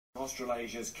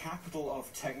Australasia's capital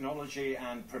of technology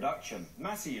and production,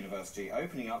 Massey University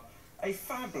opening up a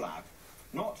FabLab.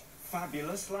 Not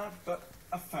fabulous lab, but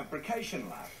a fabrication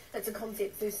lab. It's a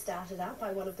concept first started up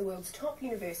by one of the world's top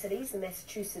universities, the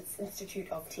Massachusetts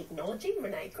Institute of Technology.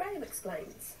 Renee Graham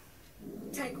explains.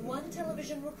 Take one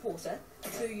television reporter,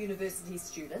 2 university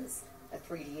students, a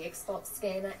 3D Xbox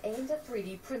scanner and a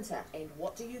 3D printer, and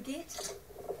what do you get?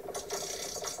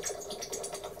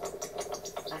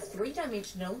 A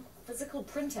 3-dimensional physical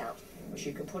printout, which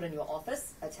you can put in your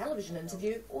office, a television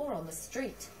interview, or on the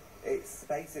street. It's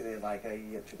basically like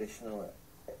a traditional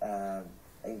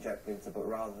inkjet printer, but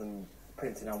rather than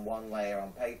printing on one layer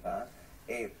on paper,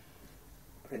 it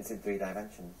prints in 3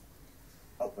 dimensions,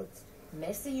 upwards.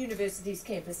 Massey University's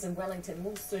campus in Wellington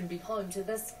will soon be home to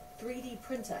this 3D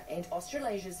printer and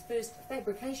Australasia's first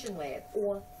fabrication lab,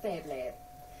 or FabLab.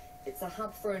 It's a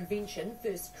hub for invention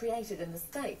first created in the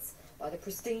States by the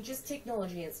prestigious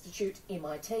technology institute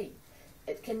MIT.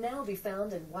 It can now be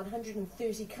found in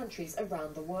 130 countries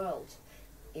around the world.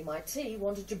 MIT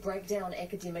wanted to break down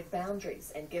academic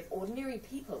boundaries and give ordinary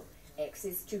people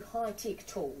access to high-tech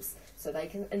tools so they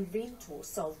can invent or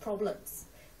solve problems.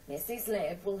 Massey's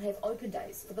lab will have open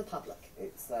days for the public.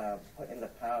 It's putting the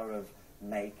power of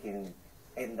making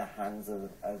in the hands of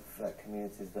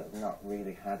communities that have not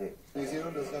really had it. New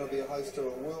Zealand is going to be a host to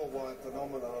a worldwide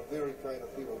phenomenon of very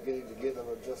creative people getting together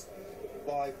and just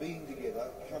by being together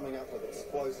coming up with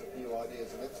explosive new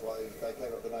ideas, and that's why they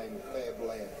came up with the name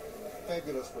FabLab.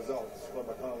 Fabulous results from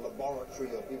a kind of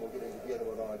laboratory of people getting together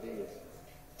with ideas.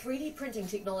 3D printing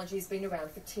technology has been around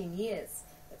for 10 years,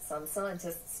 but some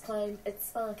scientists claim it's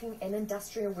sparking an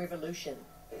industrial revolution.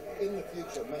 In the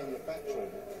future,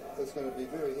 manufacturing is going to be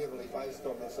very heavily based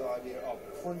on this idea of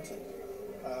printing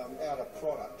out a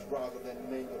product rather than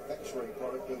manufacturing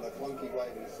product in the clunky way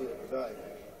we see it today.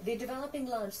 They're developing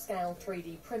large-scale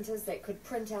 3D printers that could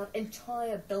print out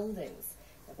entire buildings.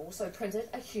 They've also printed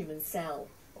a human cell.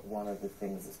 One of the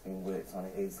things that's been worked on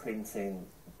is printing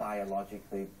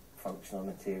biologically functional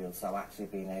materials, so actually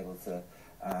being able to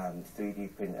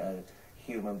 3D print a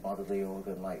human bodily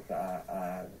organ like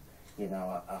you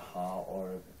know, a heart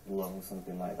or a lung,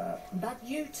 something like that. But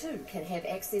you too can have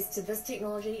access to this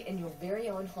technology in your very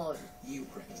own home. You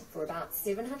print. For about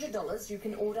 $700, you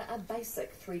can order a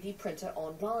basic 3D printer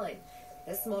online.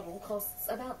 This model costs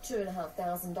about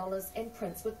 $2,500 and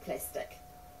prints with plastic.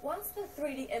 Once the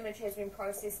 3D image has been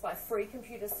processed by free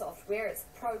computer software, it's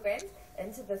programmed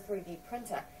into the 3D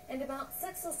printer, and about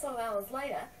 6 or so hours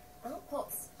later,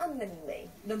 outputs are mini-me.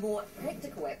 The more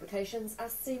practical applications are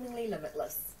seemingly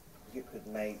limitless. You could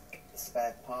make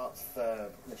spare parts for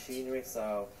machinery,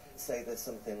 so say there's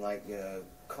something like your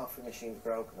coffee machine's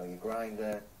broken or your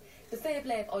grinder. The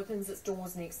FabLab opens its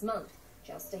doors next month,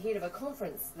 just ahead of a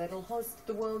conference that'll host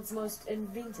the world's most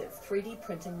inventive 3D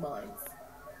printing minds.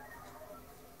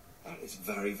 That is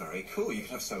very, very cool. You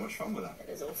can have so much fun with that. It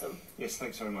is awesome. Yes,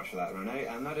 thanks very much for that, Renee.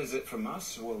 And that is it from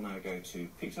us. We'll now go to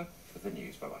Peter with the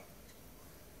news. Bye-bye.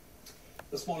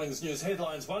 This morning's news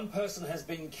headlines: 1 person has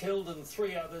been killed and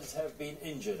 3 others have been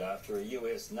injured after a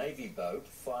US Navy boat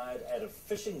fired at a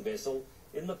fishing vessel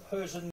in the Persian